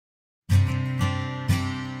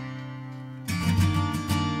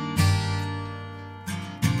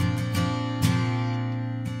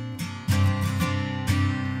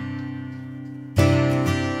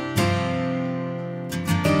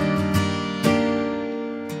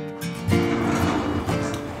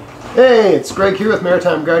Hey, it's Greg here with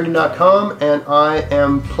maritimegardening.com, and I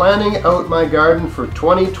am planning out my garden for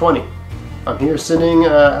 2020. I'm here sitting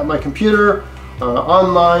at my computer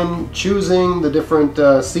online, choosing the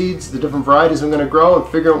different seeds, the different varieties I'm going to grow, and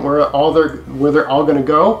figuring where they're all going to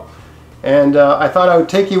go. And I thought I would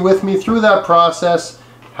take you with me through that process,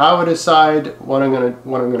 how I decide what I'm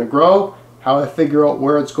going to grow, how I figure out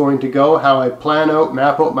where it's going to go, how I plan out,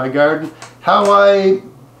 map out my garden, how I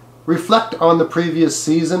reflect on the previous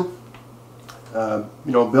season.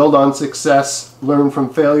 Build on success, learn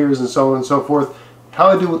from failures, and so on and so forth. How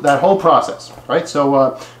I do that whole process, right?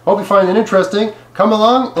 So hope you find it interesting. Come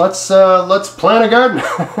along, let's plant a garden.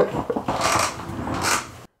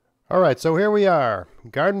 All right, so here we are,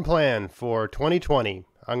 garden plan for 2020.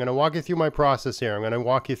 I'm going to walk you through my process here. I'm going to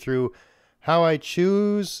walk you through how I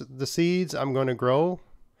choose the seeds I'm going to grow,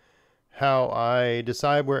 how I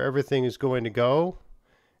decide where everything is going to go,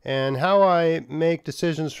 and how I make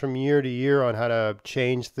decisions from year to year on how to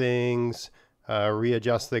change things,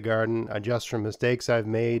 readjust the garden, adjust from mistakes I've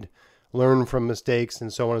made, learn from mistakes,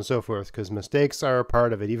 and so on and so forth, because mistakes are a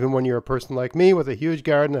part of it. Even when you're a person like me with a huge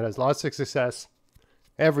garden that has lots of success,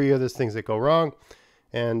 every year there's things that go wrong,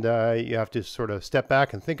 and you have to sort of step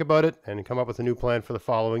back and think about it and come up with a new plan for the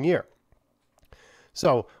following year.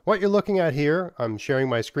 So what you're looking at here, I'm sharing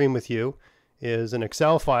my screen with you, is an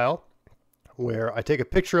Excel file where I take a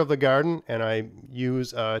picture of the garden and I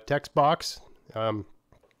use a text box.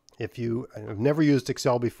 If you have never used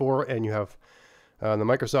Excel before and you have the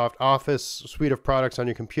Microsoft Office suite of products on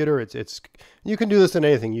your computer, you can do this in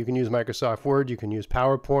anything. You can use Microsoft Word, you can use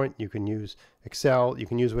PowerPoint, you can use Excel, you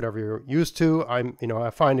can use whatever you're used to. I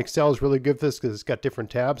find Excel is really good for this because it's got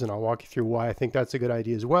different tabs, and I'll walk you through why I think that's a good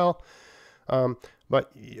idea as well.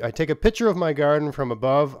 But I take a picture of my garden from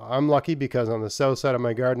above. I'm lucky because on the south side of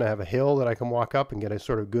my garden I have a hill that I can walk up and get a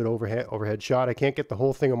sort of good overhead shot. I can't get the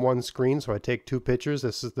whole thing on one screen, so I take two pictures.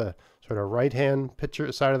 This is the sort of right-hand picture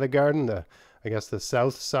side of the garden, I guess the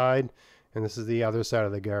south side, and this is the other side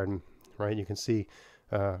of the garden, right? You can see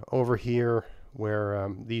over here where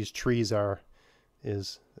these trees are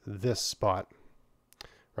is this spot,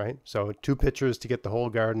 right? So two pictures to get the whole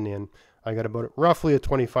garden in. I got about roughly a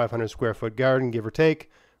 2,500 square foot garden, give or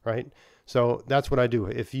take, right? So that's what I do.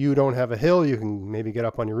 If you don't have a hill, you can maybe get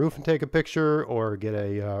up on your roof and take a picture, or get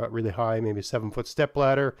a really high, maybe 7-foot step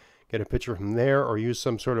ladder, get a picture from there, or use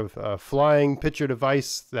some sort of flying picture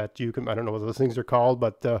device that you can, I don't know what those things are called,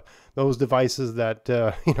 but those devices that,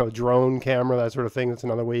 drone camera, that sort of thing, that's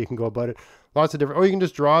another way you can go about it. Lots of different, or you can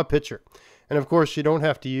just draw a picture. And of course, you don't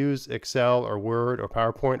have to use Excel or Word or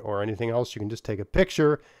PowerPoint or anything else. You can just take a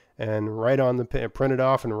picture and write on the pen, print it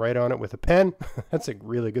off and write on it with a pen. That's a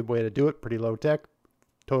really good way to do it. Pretty low tech,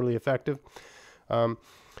 totally effective.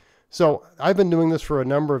 So I've been doing this for a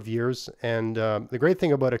number of years, and the great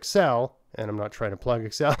thing about Excel, and I'm not trying to plug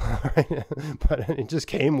Excel, right? But it just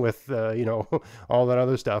came with all that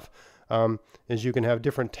other stuff, is you can have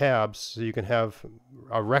different tabs, so you can have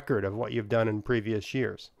a record of what you've done in previous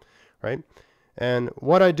years, right? And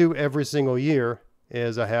what I do every single year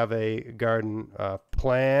is I have a garden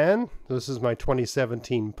plan. This is my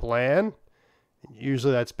 2017 plan.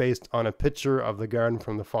 Usually that's based on a picture of the garden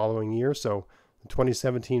from the following year. So the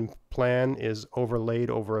 2017 plan is overlaid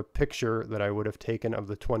over a picture that I would have taken of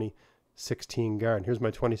the 2016 garden. Here's my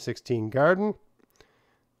 2016 garden,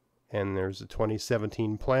 and there's the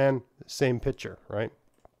 2017 plan, same picture, right?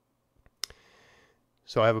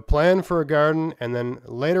 So I have a plan for a garden, and then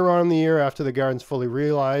later on in the year, after the garden's fully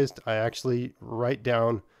realized, I actually write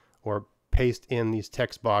down or paste in these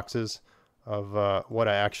text boxes of what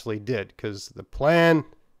I actually did, because the plan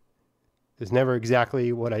is never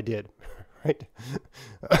exactly what I did, right?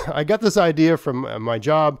 I got this idea from my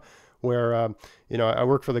job where, I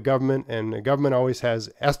work for the government, and the government always has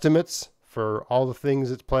estimates for all the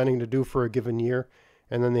things it's planning to do for a given year.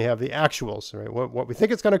 And then they have the actuals, right? What we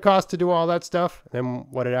think it's going to cost to do all that stuff, and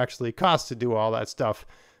what it actually costs to do all that stuff.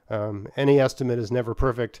 Any estimate is never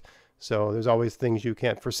perfect, so there's always things you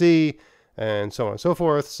can't foresee, and so on and so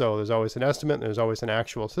forth. So there's always an estimate, and there's always an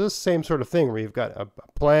actual. So this is the same sort of thing where you've got a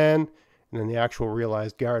plan and then the actual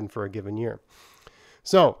realized garden for a given year.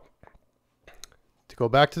 So to go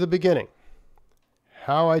back to the beginning,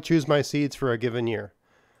 how I choose my seeds for a given year.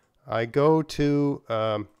 I go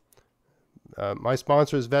to my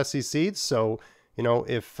sponsor is Vessi Seeds, so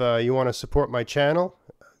if you want to support my channel,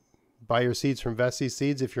 buy your seeds from Vessi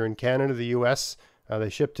Seeds. If you're in Canada, the U.S., they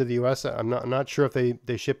ship to the U.S. I'm not sure if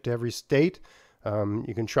they ship to every state.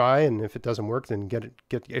 You can try, and if it doesn't work, then get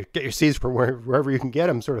your seeds from wherever you can get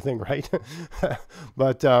them, sort of thing, right?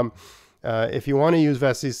 But If you want to use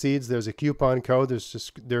Vessi seeds, there's a coupon code.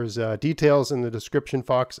 There's details in the description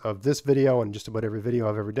box of this video and just about every video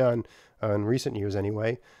I've ever done in recent years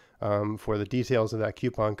anyway, for the details of that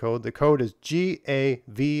coupon code. The code is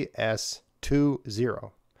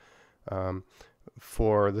GAVS20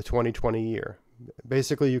 for the 2020 year.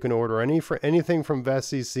 Basically, you can order anything from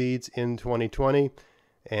Vessi seeds in 2020.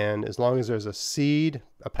 And as long as there's a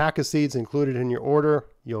pack of seeds included in your order,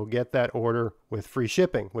 you'll get that order with free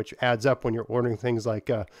shipping, which adds up when you're ordering things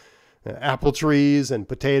like apple trees and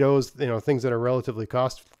potatoes, things that are relatively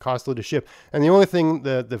costly to ship. And the only thing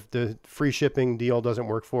the free shipping deal doesn't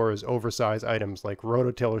work for is oversized items like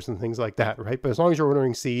rototillers and things like that, right? But as long as you're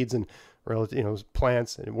ordering seeds and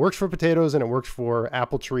plants, it works for potatoes and it works for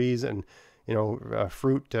apple trees and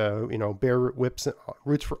fruit, bear whips,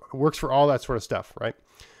 roots, works for all that sort of stuff, right?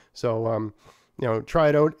 So, try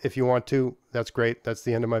it out if you want to. That's great. That's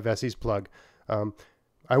the end of my Vessi's plug.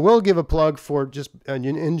 I will give a plug for just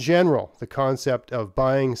in general, the concept of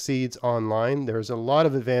buying seeds online. There's a lot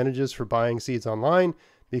of advantages for buying seeds online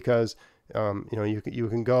because, you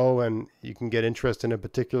can go and you can get interest in a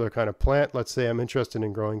particular kind of plant. Let's say I'm interested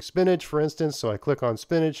in growing spinach, for instance. So I click on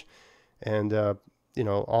spinach and,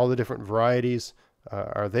 all the different varieties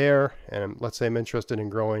are there. And let's say I'm interested in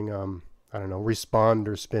growing,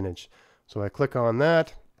 responder spinach. So I click on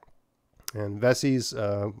that, and Vessi's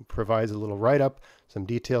provides a little write-up, some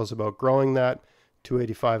details about growing that.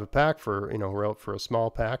 $2.85 a pack for for a small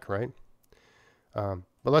pack, right? But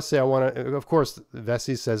let's say I want to. Of course,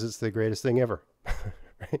 Vessi's says it's the greatest thing ever,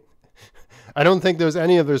 right? I don't think there's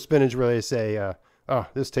any of their spinach where they say, "Oh,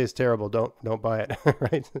 this tastes terrible. Don't buy it,"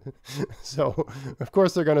 right? So, of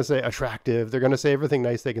course, they're going to say attractive. They're going to say everything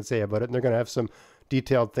nice they can say about it, and they're going to have some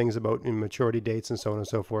detailed things about maturity dates and so on and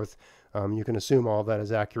so forth. You can assume all of that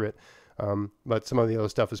is accurate, but some of the other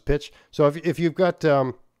stuff is pitch. So if you've got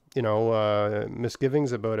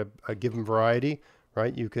misgivings about a given variety,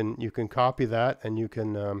 right? You can copy that, and you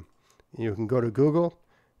can go to Google,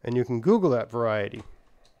 and you can Google that variety,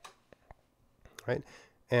 right?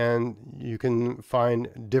 And you can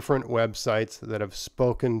find different websites that have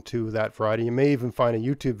spoken to that variety. You may even find a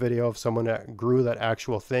YouTube video of someone that grew that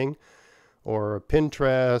actual thing, or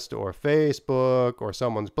Pinterest, or Facebook, or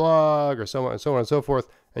someone's blog, or so on and so forth.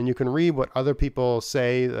 And you can read what other people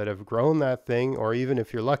say that have grown that thing, or even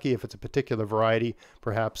if you're lucky, if it's a particular variety,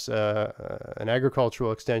 perhaps an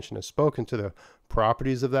agricultural extension has spoken to the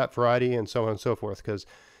properties of that variety, and so on and so forth. Because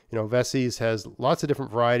Vessi's has lots of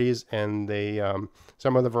different varieties, and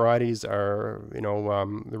some of the varieties are,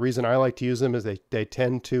 the reason I like to use them is they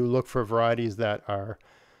tend to look for varieties that are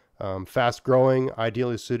fast growing,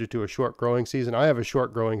 ideally suited to a short growing season. I have a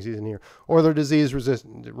short growing season here, or they're disease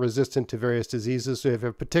resistant to various diseases. So if you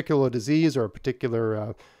have a particular disease or a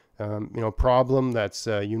particular problem that's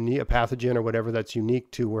unique, a pathogen or whatever that's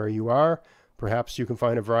unique to where you are, perhaps you can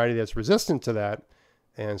find a variety that's resistant to that,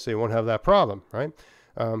 and so you won't have that problem, right?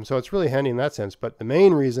 So it's really handy in that sense. But the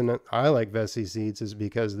main reason that I like Vessi seeds is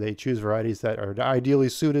because they choose varieties that are ideally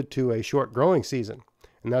suited to a short growing season.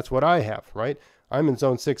 And that's what I have, right? I'm in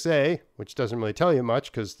zone 6A, which doesn't really tell you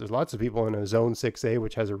much because there's lots of people in a zone 6A,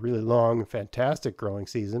 which has a really long, fantastic growing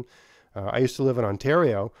season. I used to live in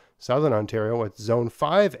Ontario, southern Ontario, with zone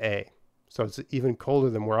 5A. So it's even colder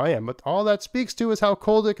than where I am. But all that speaks to is how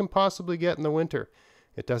cold it can possibly get in the winter.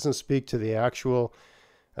 It doesn't speak to the actual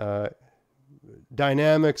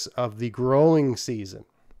dynamics of the growing season,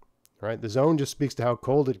 right? The zone just speaks to how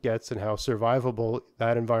cold it gets and how survivable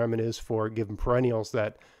that environment is for given perennials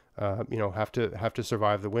that have to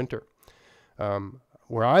survive the winter.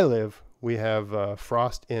 Where I live, we have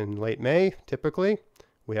frost in late May, typically.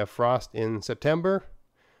 We have frost in September,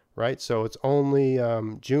 right? So it's only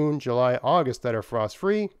June, July, August that are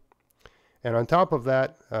frost-free. And on top of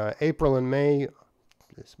that, April and May,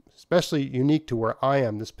 especially unique to where I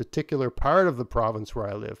am, this particular part of the province where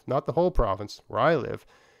I live, not the whole province, where I live,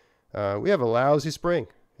 we have a lousy spring.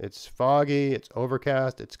 It's foggy, it's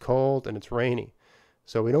overcast, it's cold, and it's rainy.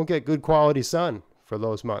 So we don't get good quality sun for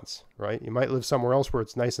those months, right? You might live somewhere else where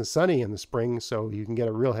it's nice and sunny in the spring, so you can get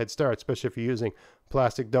a real head start, especially if you're using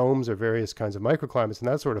plastic domes or various kinds of microclimates and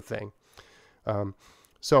that sort of thing.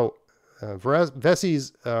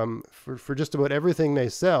 Vessi's, for just about everything they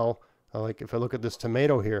sell, like if I look at this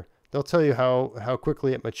tomato here, they'll tell you how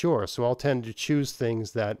quickly it matures. So I'll tend to choose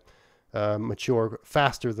things that mature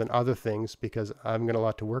faster than other things because I've got a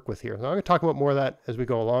lot to work with here. So I'm going to talk about more of that as we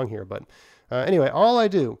go along here. But anyway, all I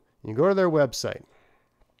do, you go to their website.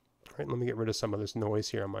 All right, let me get rid of some of this noise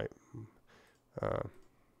here on my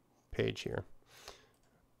page here.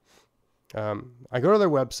 I go to their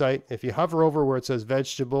website. If you hover over where it says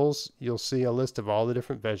vegetables, you'll see a list of all the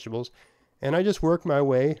different vegetables. And I just work my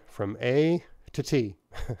way from A to T.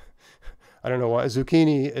 I don't know why.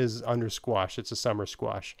 Zucchini is under squash. It's a summer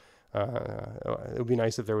squash. It would be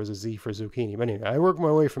nice if there was a Z for zucchini. But anyway, I work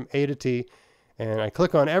my way from A to T, and I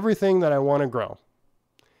click on everything that I want to grow.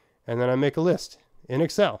 And then I make a list in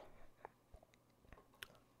Excel.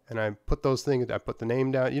 And I put those things, I put the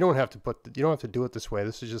name down. You don't have to do it this way.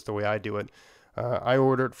 This is just the way I do it. I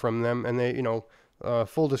order it from them, and they,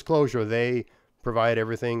 full disclosure, they provide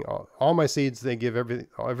everything, all my seeds. They give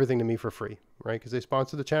everything to me for free, right? Because they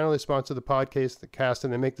sponsor the channel, they sponsor the podcast, the cast,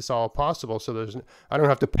 and they make this all possible. So I don't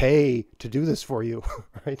have to pay to do this for you,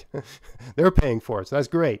 right? They're paying for it, so that's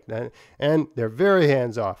great. And they're very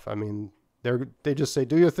hands off. I mean, they just say,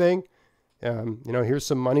 do your thing. Here's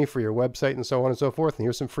some money for your website and so on and so forth, and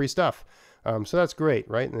here's some free stuff. So that's great,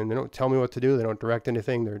 right? And they don't tell me what to do. They don't direct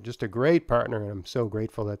anything. They're just a great partner, and I'm so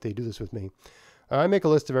grateful that they do this with me. I make a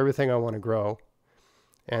list of everything I want to grow.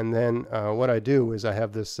 And then what I do is I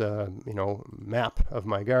have this, map of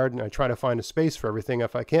my garden. I try to find a space for everything.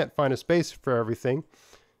 If I can't find a space for everything,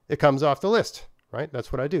 it comes off the list, right?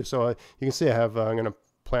 That's what I do. So you can see I'm going to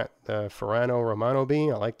plant the Farano Romano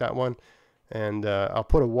bean. I like that one. And I'll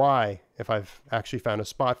put a Y if I've actually found a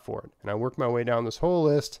spot for it. And I work my way down this whole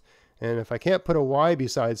list. And if I can't put a Y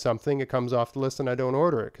beside something, it comes off the list and I don't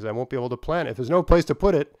order it because I won't be able to plant it. If there's no place to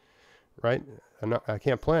put it, right, I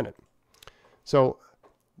can't plant it. So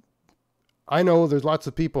I know there's lots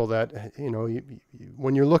of people that,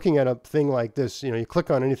 when you're looking at a thing like this, you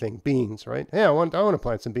click on anything, beans, right? Hey, I want to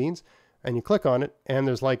plant some beans. And you click on it and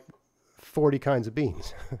there's like 40 kinds of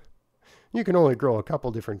beans. You can only grow a couple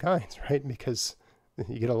different kinds, right? Because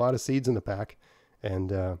you get a lot of seeds in the pack, and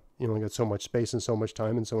you only got so much space and so much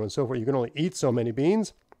time and so on and so forth. You can only eat so many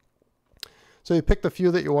beans. So you pick the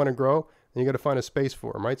few that you want to grow, and you got to find a space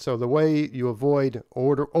for them, right? So the way you avoid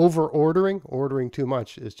ordering too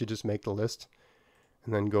much, is to just make the list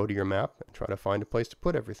and then go to your map and try to find a place to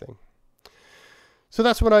put everything. So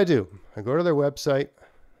that's what I do. I go to their website,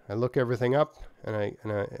 I look everything up, and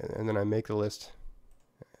then I make the list.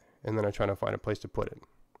 And then I try to find a place to put it.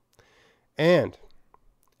 And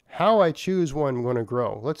how I choose one I'm going to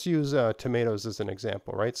grow. Let's use tomatoes as an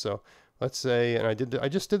example, right? So let's say, and I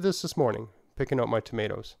just did this morning, picking out my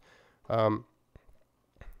tomatoes. This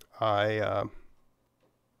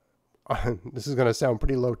is going to sound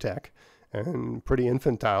pretty low tech and pretty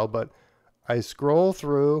infantile, but I scroll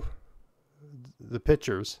through the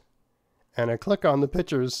pictures and I click on the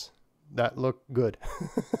pictures that look good.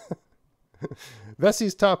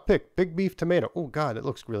 Vessie's top pick, big beef tomato. Oh God, it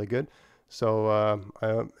looks really good. So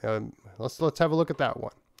let's have a look at that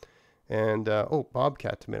one. And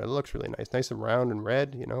Bobcat tomato, it looks really nice and round and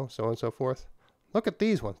red, so on and so forth. Look at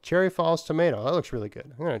these ones, Cherry Falls tomato, that looks really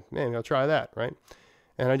good. Maybe I'll try that, right?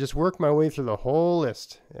 And I just work my way through the whole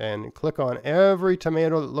list and click on every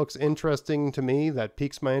tomato that looks interesting to me, that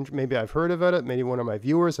piques my interest. Maybe I've heard about it. Maybe one of my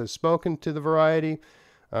viewers has spoken to the variety.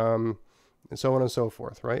 And so on and so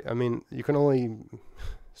forth, right? I mean, you can only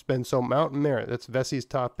spend so Mountain Merit. That's Vessie's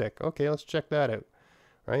top pick. Okay, let's check that out,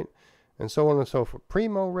 right? And so on and so forth.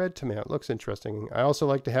 Primo red tomato. It looks interesting. I also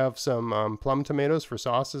like to have some plum tomatoes for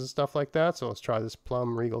sauces and stuff like that. So let's try this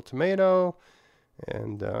plum regal tomato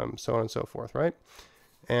and so on and so forth, right?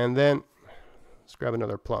 And then let's grab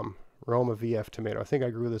another plum. Roma VF tomato. I think I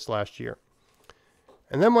grew this last year.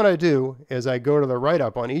 And then what I do is I go to the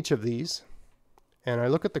write-up on each of these and I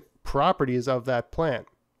look at the properties of that plant.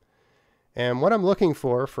 And what I'm looking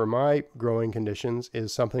for my growing conditions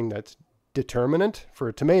is something that's determinant, for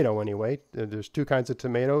a tomato anyway. There's two kinds of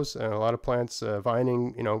tomatoes, and a lot of plants,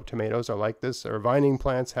 vining, tomatoes are like this, or vining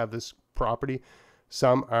plants have this property.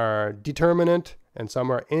 Some are determinant and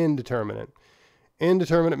some are indeterminate.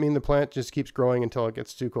 Indeterminate means the plant just keeps growing until it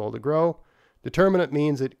gets too cold to grow. Determinate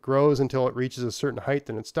means it grows until it reaches a certain height,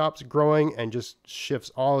 then it stops growing and just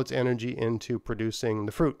shifts all its energy into producing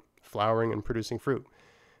the fruit, flowering and producing fruit.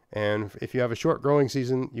 And if you have a short growing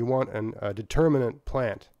season, you want a determinate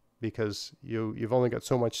plant because you've only got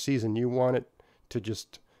so much season. You want it to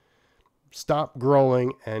just stop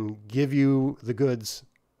growing and give you the goods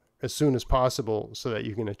as soon as possible so that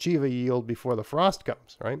you can achieve a yield before the frost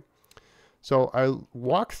comes, right? So I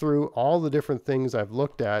walk through all the different things I've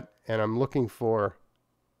looked at, and I'm looking for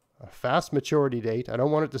a fast maturity date. I don't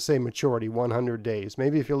want it to say maturity 100 days.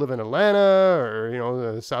 Maybe if you live in Atlanta or,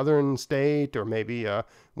 the southern state, or maybe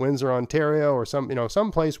Windsor, Ontario, or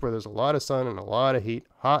some place where there's a lot of sun and a lot of heat,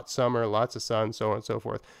 hot summer, lots of sun, so on and so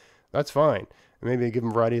forth. That's fine. And maybe a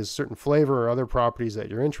given variety has a certain flavor or other properties that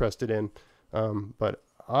you're interested in. But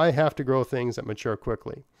I have to grow things that mature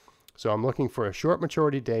quickly. So I'm looking for a short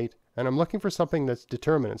maturity date, and I'm looking for something that's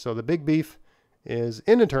determinate. So the big beef is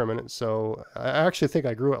indeterminate. So I actually think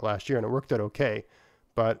I grew it last year and it worked out okay.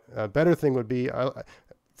 But a better thing would be,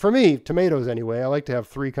 for me, tomatoes anyway, I like to have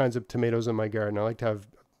 3 kinds of tomatoes in my garden. I like to have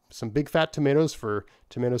some big fat tomatoes for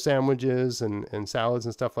tomato sandwiches and salads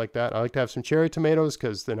and stuff like that. I like to have some cherry tomatoes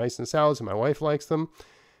because they're nice in salads and my wife likes them.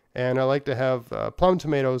 And I like to have plum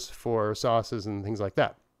tomatoes for sauces and things like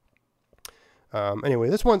that. Anyway,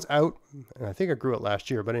 this one's out, and I think I grew it last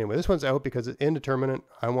year, but anyway, this one's out because it's indeterminate.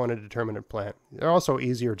 I want a determinate plant. They're also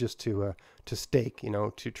easier just to stake,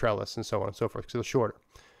 to trellis and so on and so forth, because they're shorter.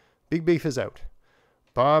 Big beef is out.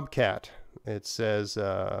 Bobcat, it says,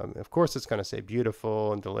 of course it's going to say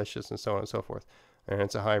beautiful and delicious and so on and so forth, and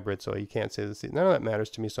it's a hybrid, so you can't say the seed. None of that matters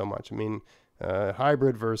to me so much. I mean,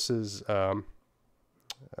 hybrid versus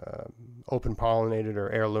open pollinated or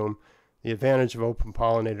heirloom. The advantage of open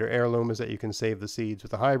pollinated or heirloom is that you can save the seeds.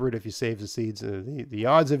 With a hybrid, if you save the seeds, the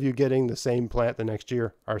odds of you getting the same plant the next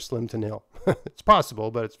year are slim to nil. It's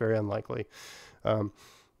possible, but it's very unlikely.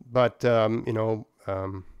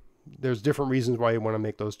 There's different reasons why you want to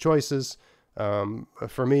make those choices.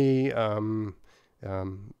 For me, the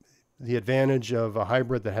advantage of a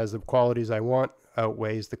hybrid that has the qualities I want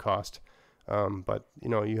outweighs the cost. But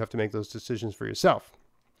you have to make those decisions for yourself.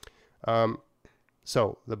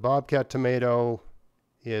 So the Bobcat tomato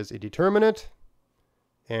is a determinate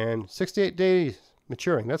and 68 days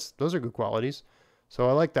maturing. Those are good qualities. So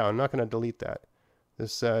I like that. I'm not going to delete that.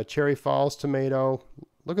 This Cherry Falls tomato,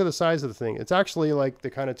 look at the size of the thing. It's actually like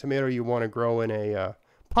the kind of tomato you want to grow in a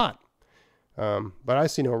pot. But I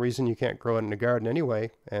see no reason you can't grow it in a garden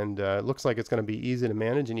anyway. And it looks like it's going to be easy to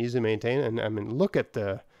manage and easy to maintain. And I mean, look at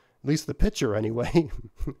at least the picture anyway.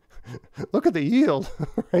 Look at the yield,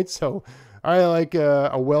 right? So I like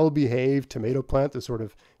a well-behaved tomato plant that sort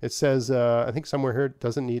of, it says, I think somewhere here,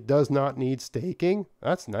 does not need staking.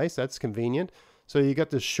 That's nice. That's convenient. So you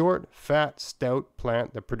get this short, fat, stout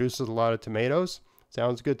plant that produces a lot of tomatoes.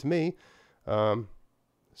 Sounds good to me.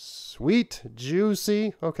 Sweet,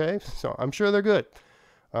 juicy. Okay, so I'm sure they're good.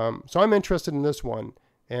 So I'm interested in this one.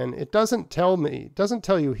 And it doesn't tell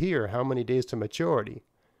you here how many days to maturity.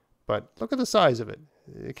 But look at the size of it.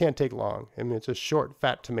 It can't take long. I mean, it's a short,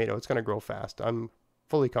 fat tomato. It's going to grow fast. I'm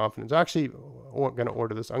fully confident. I'm actually going to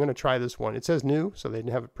order this. I'm going to try this one. It says new, so they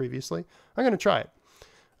didn't have it previously. I'm going to try it.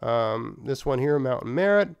 This one here, Mountain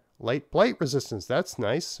Merit, light blight resistance. That's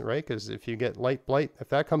nice, right? Because if you get light blight, if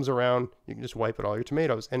that comes around, you can just wipe out all your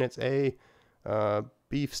tomatoes. And it's a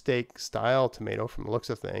beefsteak style tomato from the looks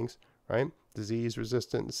of things, right? Disease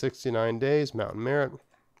resistant, 69 days. Mountain Merit,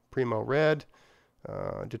 Primo Red.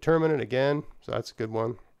 Determinate again, so that's a good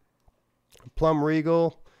one. Plum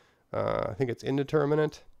Regal, I think it's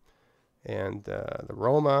indeterminate. And the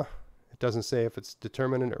Roma, it doesn't say if it's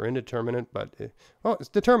determinate or indeterminate, but it's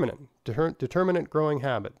determinate. Determinate growing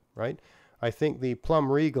habit, right? I think the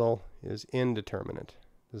Plum Regal is indeterminate.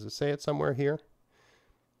 Does it say it somewhere here?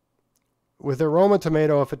 With the Roma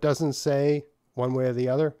tomato, if it doesn't say one way or the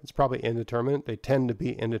other, it's probably indeterminate. They tend to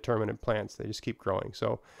be indeterminate plants. They just keep growing.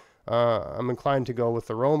 So I'm inclined to go with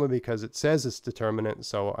the Roma because it says it's determinate,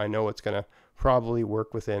 so I know it's going to probably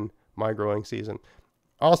work within my growing season.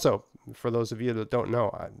 Also, for those of you that don't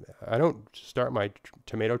know, I don't start my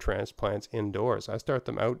tomato transplants indoors. I start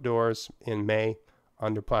them outdoors in May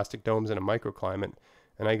under plastic domes in a microclimate,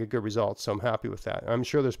 and I get good results, so I'm happy with that. I'm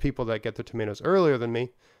sure there's people that get their tomatoes earlier than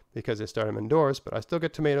me because they start them indoors, but I still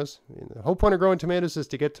get tomatoes. The whole point of growing tomatoes is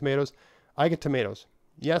to get tomatoes. I get tomatoes.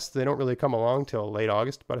 Yes, they don't really come along till late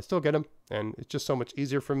August, but I still get them, and it's just so much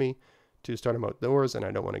easier for me to start them outdoors, and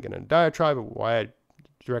I don't want to get in a diatribe of why I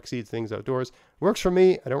direct seed things outdoors. Works for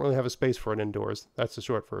me. I don't really have a space for it indoors. That's the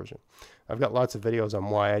short version. I've got lots of videos on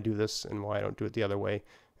why I do this and why I don't do it the other way,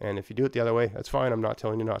 and if you do it the other way, that's fine. I'm not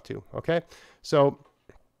telling you not to, okay? So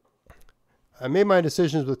I made my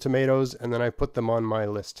decisions with tomatoes, and then I put them on my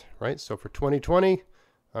list, right? So for 2020,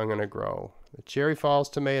 I'm going to grow the Cherry Falls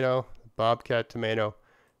tomato, the Bobcat tomato,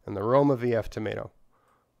 and the Roma VF tomato.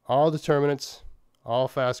 All determinants, all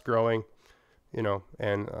fast growing,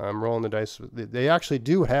 and I'm rolling the dice. They actually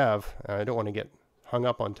do have, I don't want to get hung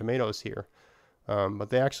up on tomatoes here, but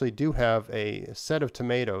they actually do have a set of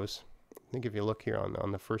tomatoes. I think if you look here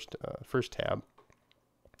on the first tab,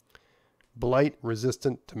 blight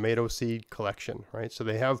resistant tomato seed collection, right? So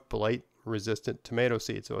they have blight resistant tomato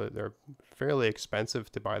seeds, so they're fairly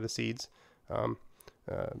expensive to buy the seeds.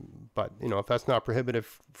 But if that's not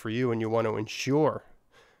prohibitive for you and you want to ensure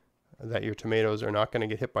that your tomatoes are not going to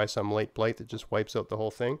get hit by some late blight that just wipes out the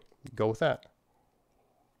whole thing, go with that.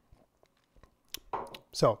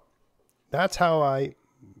 So that's how I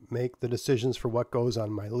make the decisions for what goes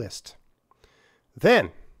on my list.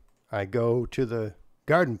 Then I go to the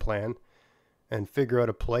garden plan and figure out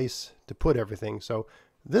a place to put everything. So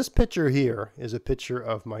this picture here is a picture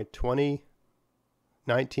of my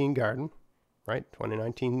 2019 garden, right?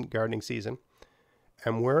 2019 gardening season,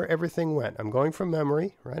 and where everything went. I'm going from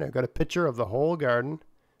memory, right? I've got a picture of the whole garden,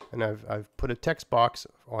 and I've put a text box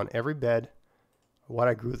on every bed, what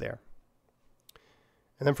I grew there.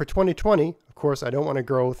 And then for 2020, of course, I don't want to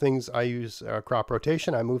grow things. I use crop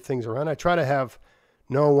rotation. I move things around. I try to have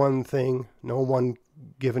no one thing, no one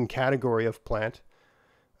given category of plant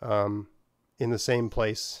in the same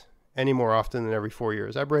place any more often than every 4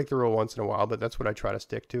 years. I break the rule once in a while, but that's what I try to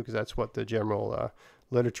stick to because that's what the general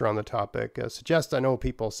literature on the topic suggests. I know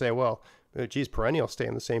people say, well, geez, perennials stay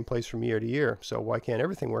in the same place from year to year, so why can't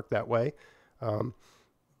everything work that way?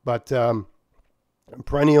 But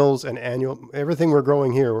perennials and annual, everything we're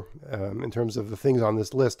growing here in terms of the things on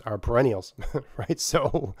this list are perennials, right?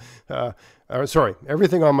 So, sorry,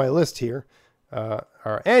 everything on my list here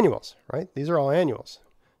are annuals, right? These are all annuals.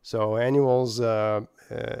 So annuals,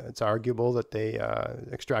 it's arguable that they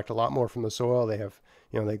extract a lot more from the soil. They have,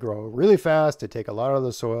 they grow really fast. They take a lot out of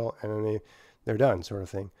the soil, and then they're done, sort of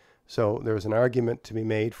thing. So there's an argument to be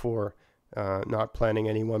made for not planting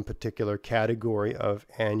any one particular category of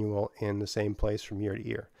annual in the same place from year to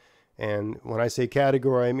year. And when I say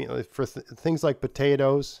category, I mean for things like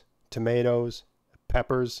potatoes, tomatoes,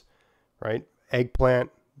 peppers, right? Eggplant,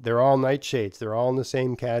 they're all nightshades. They're all in the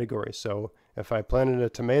same category. So if I planted a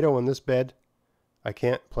tomato in this bed, I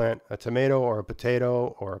can't plant a tomato or a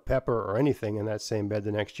potato or a pepper or anything in that same bed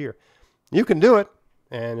the next year. You can do it,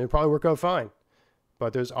 and it'll probably work out fine.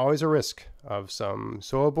 But there's always a risk of some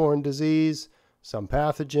soil-borne disease, some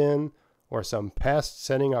pathogen, or some pest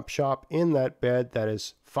setting up shop in that bed that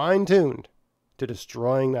is fine-tuned to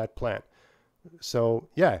destroying that plant. So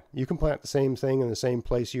yeah, you can plant the same thing in the same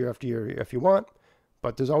place year after year if you want,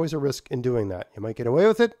 but there's always a risk in doing that. You might get away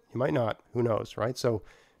with it, you might not, who knows, right? So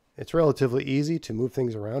it's relatively easy to move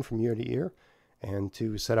things around from year to year and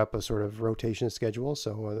to set up a sort of rotation schedule.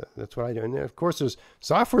 So that's what I do. And of course, there's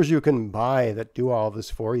softwares you can buy that do all of this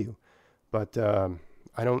for you, but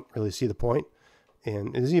I don't really see the point.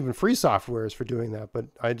 And there's even free softwares for doing that, but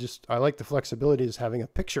I like the flexibility of just having a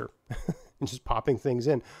picture and just popping things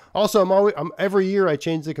in. Also, every year I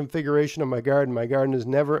change the configuration of my garden. My garden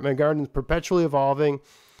is perpetually evolving.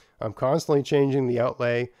 I'm constantly changing the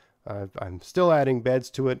outlay. I'm still adding beds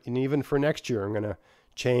to it, and even for next year, I'm going to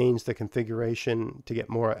change the configuration to get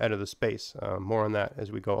more out of the space. More on that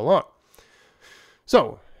as we go along.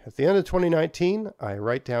 So at the end of 2019, I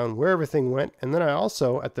write down where everything went, and then I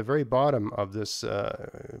also, at the very bottom of this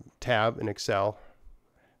tab in Excel,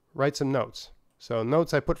 write some notes. So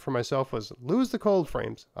notes I put for myself was lose the cold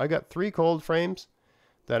frames. I got 3 cold frames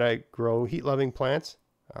that I grow heat-loving plants.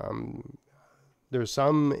 There's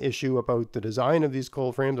some issue about the design of these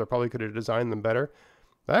cold frames. I probably could have designed them better.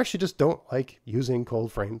 I actually just don't like using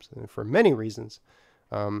cold frames for many reasons.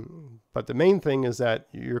 But the main thing is that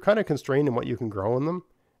you're kind of constrained in what you can grow in them,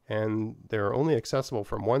 and they're only accessible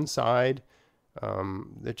from one side.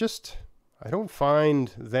 I don't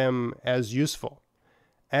find them as useful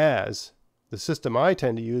as the system I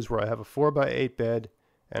tend to use, where I have a 4x8 bed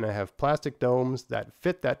and I have plastic domes that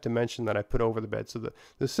fit that dimension that I put over the bed. So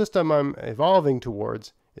the system I'm evolving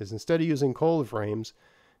towards is, instead of using cold frames,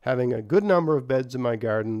 having a good number of beds in my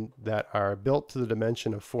garden that are built to the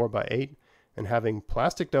dimension of 4x8, and having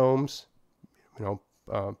plastic domes,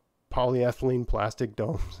 polyethylene plastic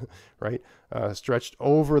domes, right, stretched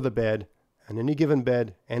over the bed, and any given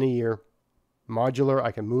bed, any year, modular.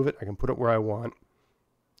 I can move it, I can put it where I want,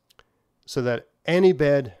 so that any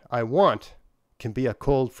bed I want can be a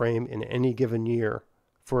cold frame in any given year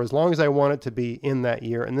for as long as I want it to be in that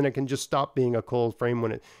year, and then it can just stop being a cold frame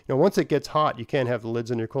when once it gets hot. You can't have the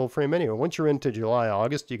lids on your cold frame anyway. Once you're into July,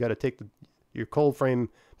 August, you got to take your cold frame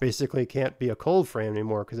basically can't be a cold frame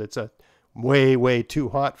anymore because it's a way too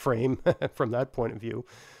hot frame from that point of view.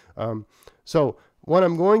 So what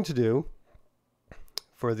I'm going to do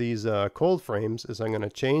for these cold frames is I'm going to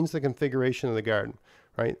change the configuration of the garden,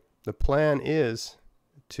 right? The plan is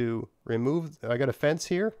to remove, I got a fence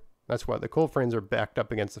here. That's why the cold frames are backed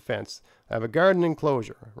up against the fence. I have a garden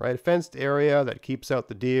enclosure, right? A fenced area that keeps out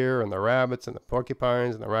the deer and the rabbits and the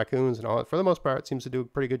porcupines and the raccoons and all that. For the most part, it seems to do a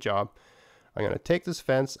pretty good job. I'm going to take this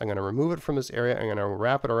fence, I'm going to remove it from this area, I'm going to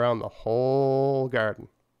wrap it around the whole garden.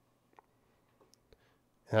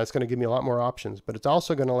 And that's going to give me a lot more options, but it's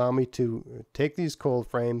also going to allow me to take these cold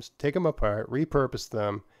frames, take them apart, repurpose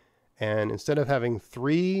them, and instead of having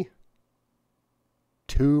 3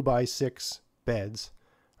 2x6 beds,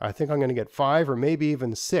 I think I'm going to get 5 or maybe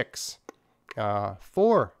even 6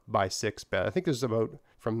 4x6 beds. I think there's about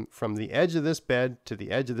From the edge of this bed to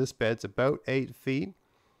the edge of this bed, it's about 8 feet.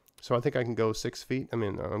 So I think I can go 6 feet. I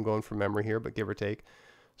mean, I'm going from memory here, but give or take.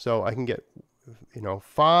 So I can get,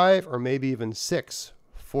 5 or maybe even 6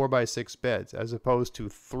 4x6 beds, as opposed to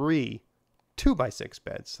 3 2x6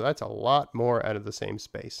 beds. So that's a lot more out of the same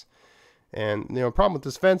space. And problem with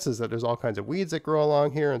this fence is that there's all kinds of weeds that grow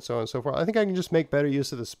along here and so on and so forth. I think I can just make better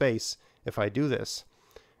use of the space if I do this.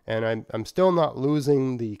 And I'm still not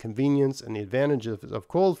losing the convenience and the advantages of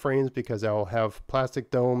cold frames, because I'll have plastic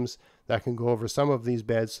domes that can go over some of these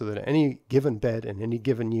beds, so that any given bed in any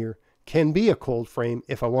given year can be a cold frame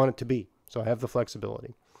if I want it to be. So I have the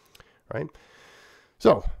flexibility, right?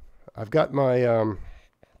 So I've got my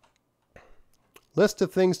list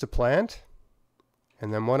of things to plant.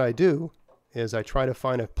 And then what I do is I try to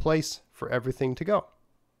find a place for everything to go,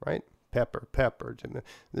 right? Pepper.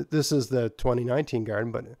 This is the 2019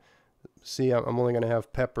 garden, but see, I'm only going to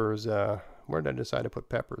have peppers. Where did I decide to put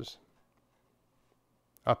peppers?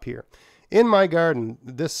 Up here. In my garden,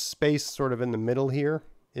 this space sort of in the middle here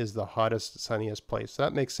is the hottest, sunniest place. So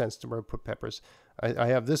that makes sense to where I put peppers. I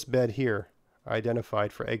have this bed here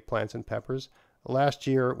identified for eggplants and peppers. Last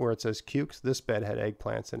year, where it says cukes, this bed had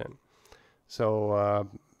eggplants in it. So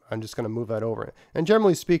I'm just going to move that over. And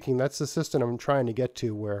generally speaking, that's the system I'm trying to get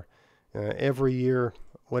to, where every year,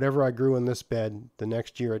 whatever I grew in this bed, the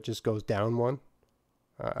next year it just goes down one.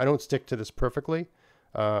 I don't stick to this perfectly.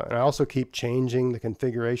 And I also keep changing the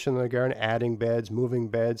configuration of the garden, adding beds, moving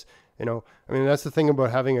beds. That's the thing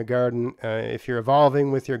about having a garden. If you're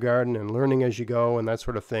evolving with your garden and learning as you go and that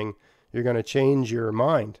sort of thing, you're going to change your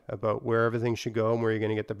mind about where everything should go and where you're going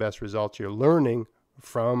to get the best results. You're learning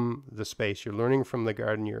from the space. You're learning from the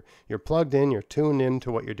garden. You're plugged in. You're tuned in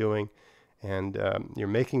to what you're doing, and you're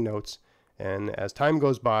making notes. And as time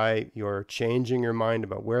goes by, you're changing your mind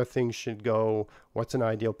about where things should go, what's an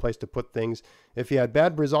ideal place to put things. If you had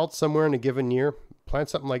bad results somewhere in a given year, plant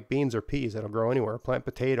something like beans or peas. That'll grow anywhere. Plant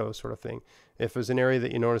potatoes, sort of thing. If there's an area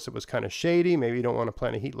that you notice it was kind of shady, maybe you don't want to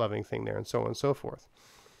plant a heat-loving thing there, and so on and so forth.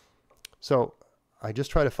 So I just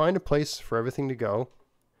try to find a place for everything to go.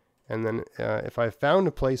 And then if I found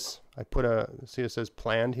a place, I put see it says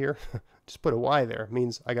planned here, just put a Y there. It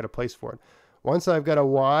means I got a place for it. Once I've got a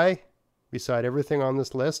Y beside everything on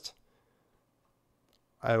this list,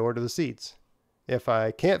 I order the seeds. If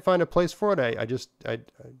I can't find a place for it, I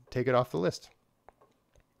take it off the list.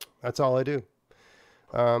 That's all I do.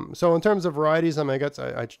 So in terms of varieties,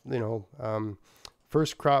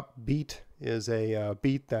 first crop beet is a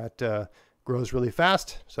beet that grows really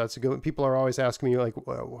fast. So that's a good one. People are always asking me, like,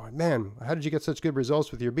 well, man, how did you get such good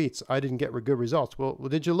results with your beets? I didn't get good results. Well,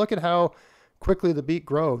 did you look at how quickly the beet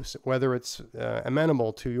grows, whether it's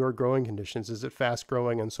amenable to your growing conditions? Is it fast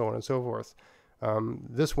growing, and so on and so forth?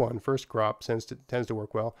 This one, first crop, tends to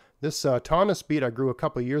work well. This Taunus beet I grew a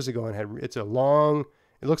couple of years ago, and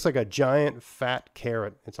it looks like a giant fat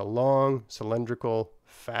carrot. It's a long, cylindrical,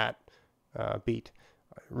 fat beet.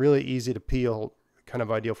 Really easy to peel, kind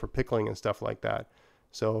of ideal for pickling and stuff like that.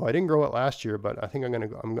 So I didn't grow it last year, but I think I'm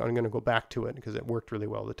gonna go back to it because it worked really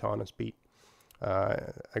well, the Taunus beet.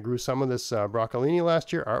 I grew some of this broccolini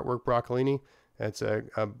last year, artwork broccolini. It's a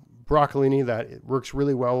broccolini that it works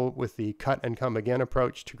really well with the cut and come again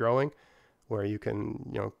approach to growing, where you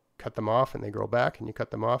can cut them off and they grow back, and you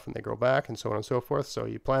cut them off and they grow back, and so on and so forth. So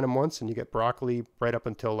you plant them once and you get broccoli right up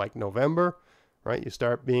until like November, right? You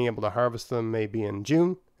start being able to harvest them maybe in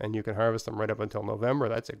June, and you can harvest them right up until November.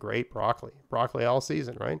 That's a great broccoli all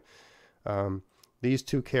season, right? These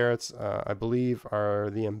two carrots, I believe, are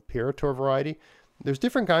the Imperator variety. There's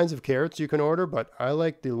different kinds of carrots you can order, but I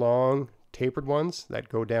like the long tapered ones that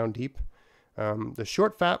go down deep. The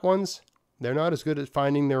short fat ones, they're not as good at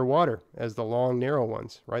finding their water as the long narrow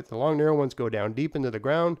ones, right? The long narrow ones go down deep into the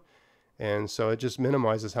ground, and so it just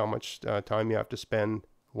minimizes how much time you have to spend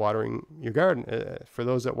watering your garden. For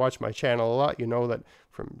those that watch my channel a lot, you know that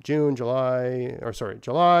from July,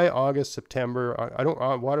 August, September, I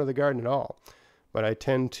don't water the garden at all. But I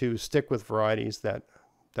tend to stick with varieties that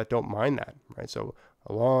don't mind that, right? So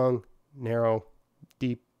a long, narrow,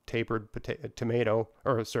 deep tapered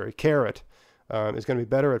carrot is going to be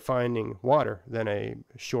better at finding water than a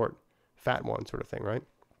short, fat one, sort of thing, right?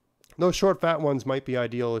 Those short, fat ones might be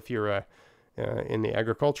ideal if you're in the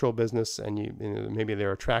agricultural business, and maybe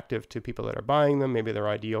they're attractive to people that are buying them. Maybe they're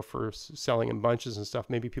ideal for selling in bunches and stuff.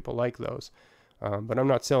 Maybe people like those. But I'm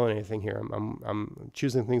not selling anything here. I'm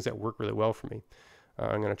choosing things that work really well for me.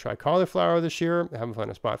 I'm going to try cauliflower this year. I haven't found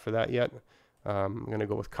a spot for that yet. I'm going to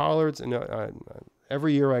go with collards. And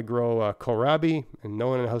every year I grow kohlrabi, and no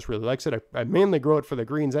one in the house really likes it. I mainly grow it for the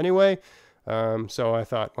greens anyway. So I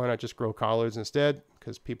thought, why not just grow collards instead?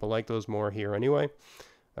 Because people like those more here anyway.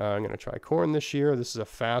 I'm going to try corn this year. This is a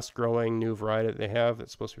fast-growing new variety that they have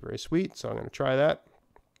that's supposed to be very sweet, so I'm going to try that.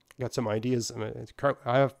 Got some ideas.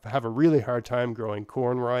 I have a really hard time growing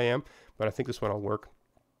corn where I am, but I think this one will work.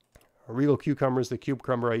 Regal cucumber is the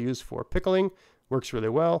cucumber I use for pickling. Works really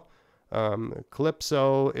well.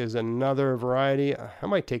 Calypso is another variety. I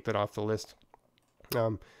might take that off the list.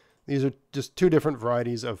 These are just two different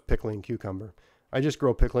varieties of pickling cucumber. I just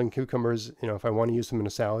grow pickling cucumbers. You know, if I want to use them in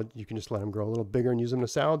a salad, you can just let them grow a little bigger and use them in a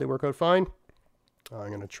salad. They work out fine. I'm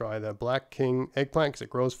going to try the Black King eggplant because it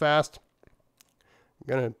grows fast.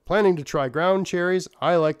 I'm planning to try ground cherries.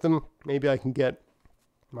 I like them. Maybe I can get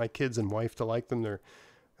my kids and wife to like them.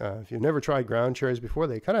 If you've never tried ground cherries before,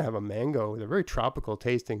 they kind of have a mango. They're very tropical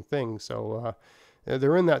tasting things. So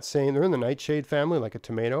they're in the nightshade family, like a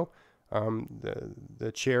tomato.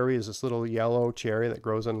 The cherry is this little yellow cherry that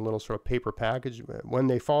grows in a little sort of paper package. When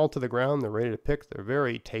they fall to the ground, they're ready to pick. They're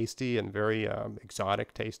very tasty and very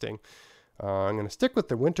exotic tasting. I'm going to stick with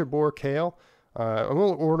the winter boar kale. I'm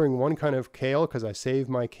only ordering one kind of kale because I save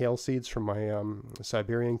my kale seeds from my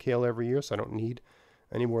Siberian kale every year, so I don't need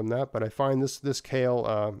any more than that. But I find this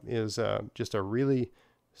kale is just a really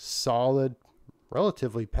solid,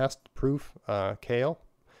 relatively pest-proof kale.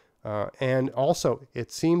 And also,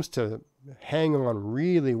 it seems to hang on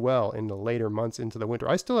really well in the later months into the winter.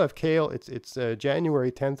 I still have kale. It's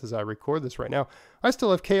January 10th as I record this right now. I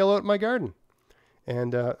still have kale out in my garden.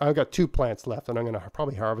 And I've got 2 plants left, and I'm going to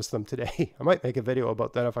probably harvest them today. I might make a video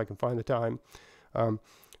about that if I can find the time.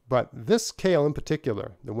 But this kale in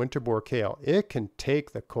particular, the winter boar kale, it can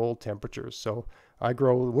take the cold temperatures. So I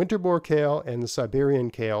grow the winter boar kale and the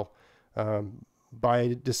Siberian kale.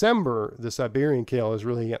 By December, the Siberian kale is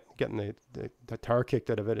really getting the tar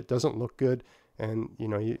kicked out of it. It doesn't look good. And, you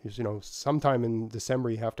know, sometime in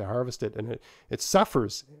December you have to harvest it, and it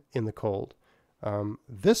suffers in the cold.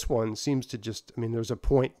 This one seems to just, I mean, there's a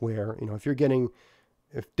point where, you know,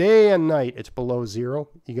 if day and night it's below 0,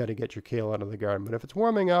 you got to get your kale out of the garden. But if it's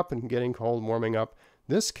warming up and getting cold, warming up,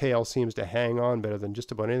 this kale seems to hang on better than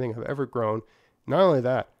just about anything I've ever grown. Not only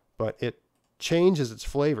that, but it changes its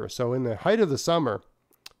flavor. So in the height of the summer,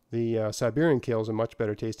 the Siberian kale is a much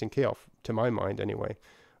better tasting kale, to my mind anyway.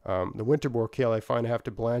 The winter boar kale, I find I have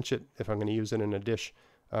to blanch it if I'm going to use it in a dish.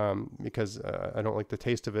 Because I don't like the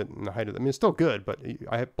taste of it in the height of it. I mean, it's still good, but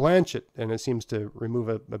I blanch it, and it seems to remove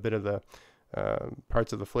a bit of the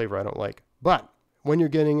parts of the flavor I don't like. But when you're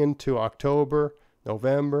getting into October,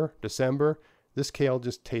 November, December, this kale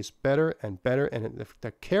just tastes better and better, and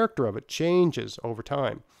the character of it changes over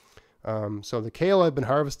time. So the kale I've been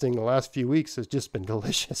harvesting the last few weeks has just been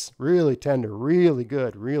delicious. Really tender, really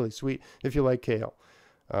good, really sweet, if you like kale.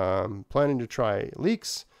 Planning to try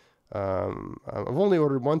leeks. I've only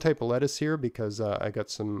ordered one type of lettuce here because I got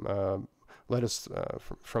some lettuce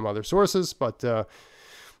from other sources, but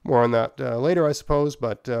more on that later, I suppose.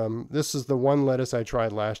 But this is the one lettuce I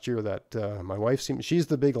tried last year that my wife she's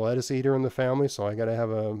the big lettuce eater in the family, so I got to have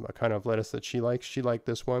a kind of lettuce that she likes. She liked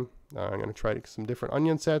this one. I'm going to try some different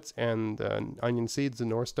onion sets and onion seeds, the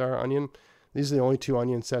North Star onion. These are the only 2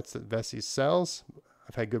 onion sets that Vesey's sells.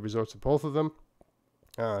 I've had good results with both of them.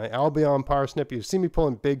 Albion parsnip. You see me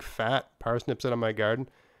pulling big fat parsnips out of my garden.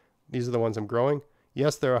 These are the ones I'm growing.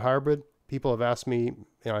 Yes, they're a hybrid. People have asked me, you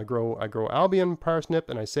know, I grow Albion parsnip,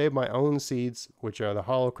 and I save my own seeds, which are the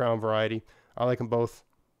hollow crown variety. I like them both.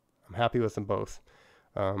 I'm happy with them both.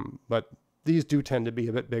 But these do tend to be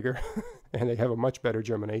a bit bigger, and they have a much better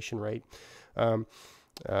germination rate.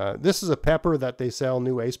 This is a pepper that they sell,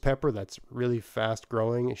 new ace pepper, that's really fast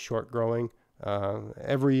growing, short growing.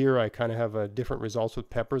 Every year I kind of have different results with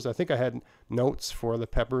peppers. I think I had notes for the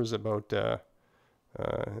peppers about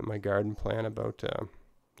my garden plan about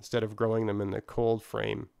instead of growing them in the cold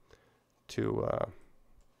frame to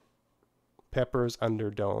peppers under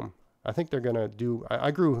dome. I think they're going to do,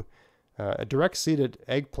 I grew a direct seeded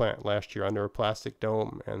eggplant last year under a plastic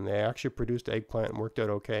dome, and they actually produced eggplant and worked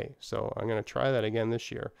out okay. So I'm going to try that again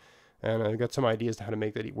this year. And I've got some ideas to how to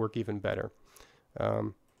make that work even better.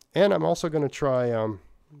 And I'm also going to try a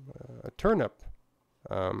turnip,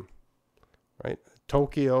 right?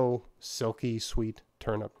 Tokyo silky sweet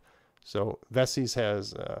turnip. So Vesey's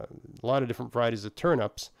has a lot of different varieties of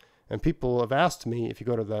turnips, and people have asked me if you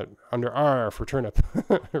go to the under R for turnip,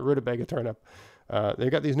 rutabaga turnip.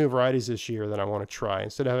 They've got these new varieties this year that I want to try.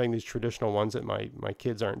 Instead of having these traditional ones that my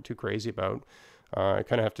kids aren't too crazy about, I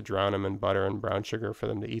kind of have to drown them in butter and brown sugar for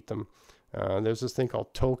them to eat them. There's this thing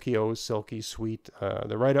called Tokyo Silky Sweet.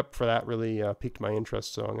 The write-up for that really piqued my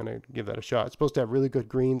interest, so I'm going to give that a shot. It's supposed to have really good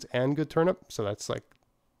greens and good turnip, so that's like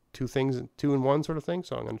 2 things, 2 in 1 sort of thing,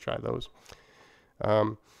 so I'm going to try those.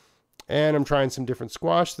 And I'm trying some different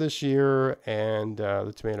squash this year, and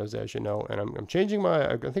the tomatoes, as you know. And I'm changing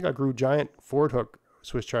I think I grew giant Ford hook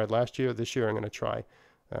Swiss chard last year. This year I'm going to try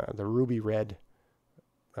the ruby red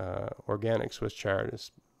organic Swiss chard.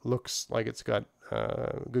 It looks like it's got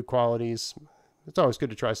good qualities. It's always good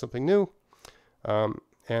to try something new. And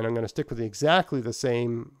I'm going to stick with exactly the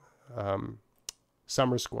same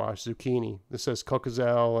summer squash, zucchini. This says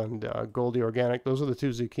Cocazel and Goldie Organic. Those are the two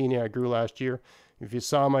zucchini I grew last year. If you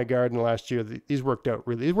saw my garden last year, these worked out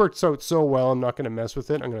really. These worked so well, I'm not going to mess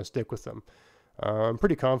with it. I'm going to stick with them. I'm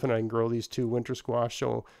pretty confident I can grow these two winter squash.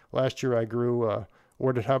 So last year I grew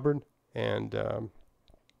Warded Hubbard and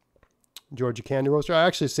Georgia Candy Roaster. I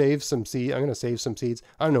actually saved some seeds. I'm going to save some seeds.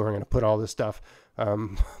 I don't know where I'm going to put all this stuff.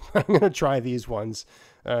 I'm going to try these ones.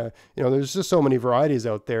 There's just so many varieties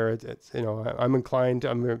out there. I'm inclined,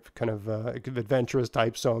 I'm kind of adventurous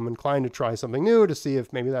type, so I'm inclined to try something new to see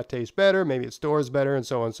if maybe that tastes better, maybe it stores better, and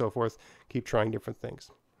so on and so forth. Keep trying different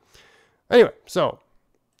things. Anyway, so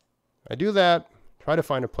I do that, try to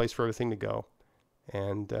find a place for everything to go,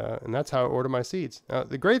 and that's how I order my seeds. Now,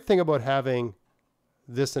 the great thing about having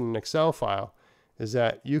this in an Excel file is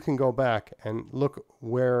that you can go back and look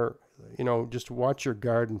where, just watch your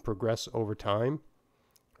garden progress over time.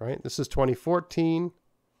 Right? This is 2014.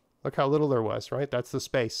 Look how little there was, right? That's the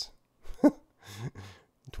space.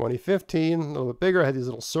 2015, a little bit bigger. I had these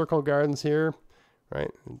little circle gardens here, right?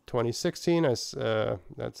 In 2016, that's the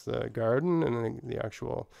garden, and then the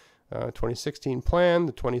actual 2016 plan,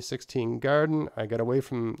 the 2016 garden. I got away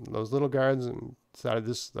from those little gardens and decided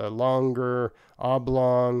this longer,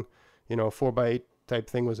 oblong, 4x8 type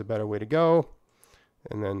thing was a better way to go.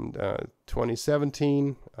 And then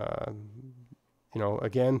 2017,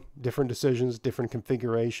 again, different decisions, different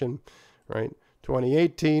configuration, right?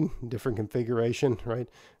 2018, different configuration, right?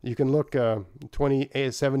 You can look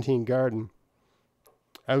 2017 garden.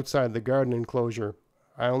 Outside the garden enclosure,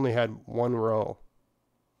 I only had one row,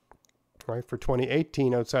 right? For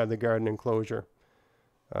 2018, outside the garden enclosure,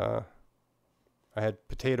 I had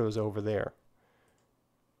potatoes over there.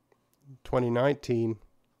 2019,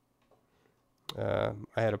 I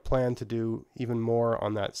had a plan to do even more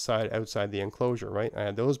on that side outside the enclosure, right? I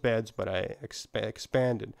had those beds, but I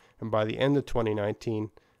expanded. And by the end of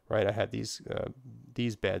 2019, right, I had these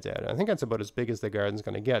beds added. I think that's about as big as the garden's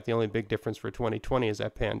going to get. The only big difference for 2020 is I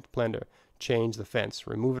plan to change the fence,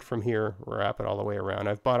 remove it from here, wrap it all the way around.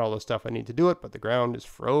 I've bought all the stuff I need to do it, but the ground is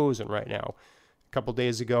frozen right now. A couple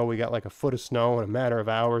days ago, we got like a foot of snow in a matter of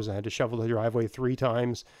hours. I had to shovel the driveway 3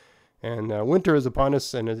 times. And winter is upon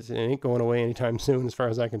us, and it ain't going away anytime soon, as far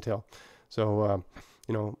as I can tell. So,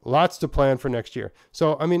 lots to plan for next year.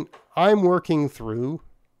 So, I'm working through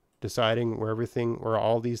deciding where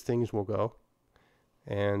all these things will go.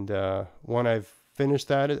 And when I've finished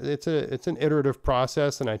that, it's an iterative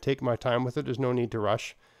process, and I take my time with it. There's no need to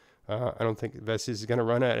rush. I don't think Vessi is going to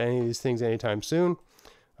run at any of these things anytime soon.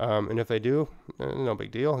 And if they do, no big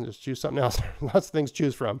deal. I'll just choose something else. Lots of things to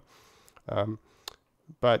choose from.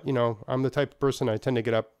 But, I'm the type of person, I tend to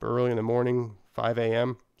get up early in the morning, 5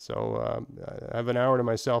 a.m. So I have an hour to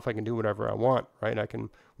myself. I can do whatever I want, right? I can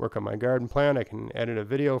work on my garden plan. I can edit a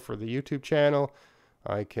video for the YouTube channel.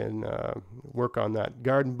 I can work on that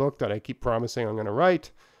garden book that I keep promising I'm going to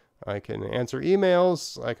write. I can answer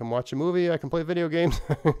emails. I can watch a movie. I can play video games.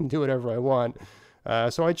 Do whatever I want.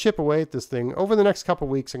 So I chip away at this thing. Over the next couple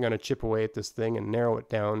of weeks, I'm going to chip away at this thing and narrow it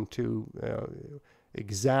down to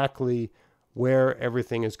exactly where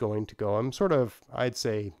everything is going to go. I'm sort of, I'd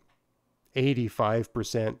say,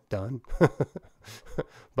 85% done.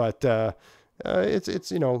 But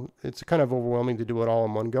it's kind of overwhelming to do it all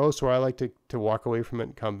in one go. So I like to walk away from it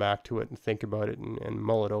and come back to it and think about it and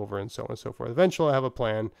mull it over and so on and so forth. Eventually I have a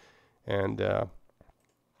plan, and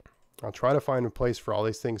I'll try to find a place for all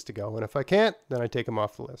these things to go. And if I can't, then I take them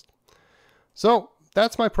off the list. So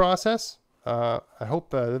that's my process. I hope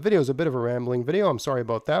the video is a bit of a rambling video. I'm sorry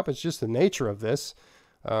about that, but it's just the nature of this.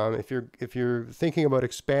 If you're thinking about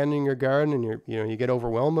expanding your garden and you get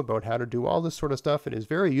overwhelmed about how to do all this sort of stuff, it is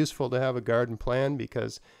very useful to have a garden plan,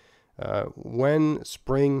 because when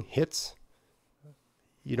spring hits,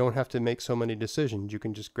 you don't have to make so many decisions. You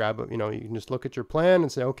can just grab it. You can just look at your plan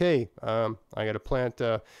and say, okay, I got to plant.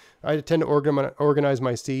 I tend to organize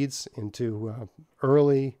my seeds into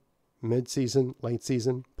early, mid-season,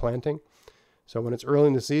 late-season planting. So when it's early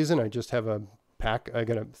in the season, I just have a pack. I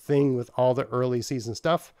got a thing with all the early season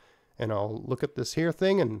stuff, and I'll look at this here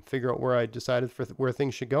thing and figure out where I decided for where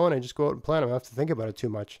things should go, and I just go out and plant them. I don't have to think about it too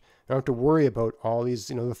much. I don't have to worry about all these,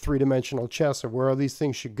 the 3-dimensional chess of where all these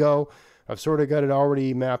things should go. I've sort of got it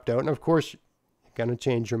already mapped out. And of course, you're going to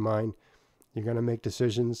change your mind. You're going to make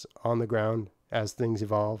decisions on the ground as things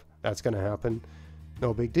evolve. That's going to happen.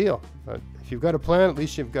 No big deal. But if you've got a plan, at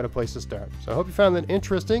least you've got a place to start. So I hope you found that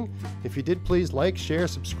interesting. If you did, please like, share,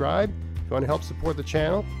 subscribe. If you want to help support the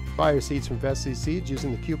channel, buy your seeds from Vessi Seeds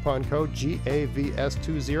using the coupon code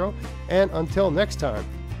GAVS20. And until next time,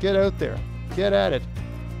 get out there, get at it.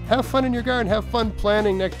 Have fun in your garden. Have fun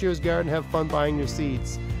planning next year's garden. Have fun buying your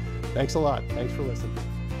seeds. Thanks a lot. Thanks for listening.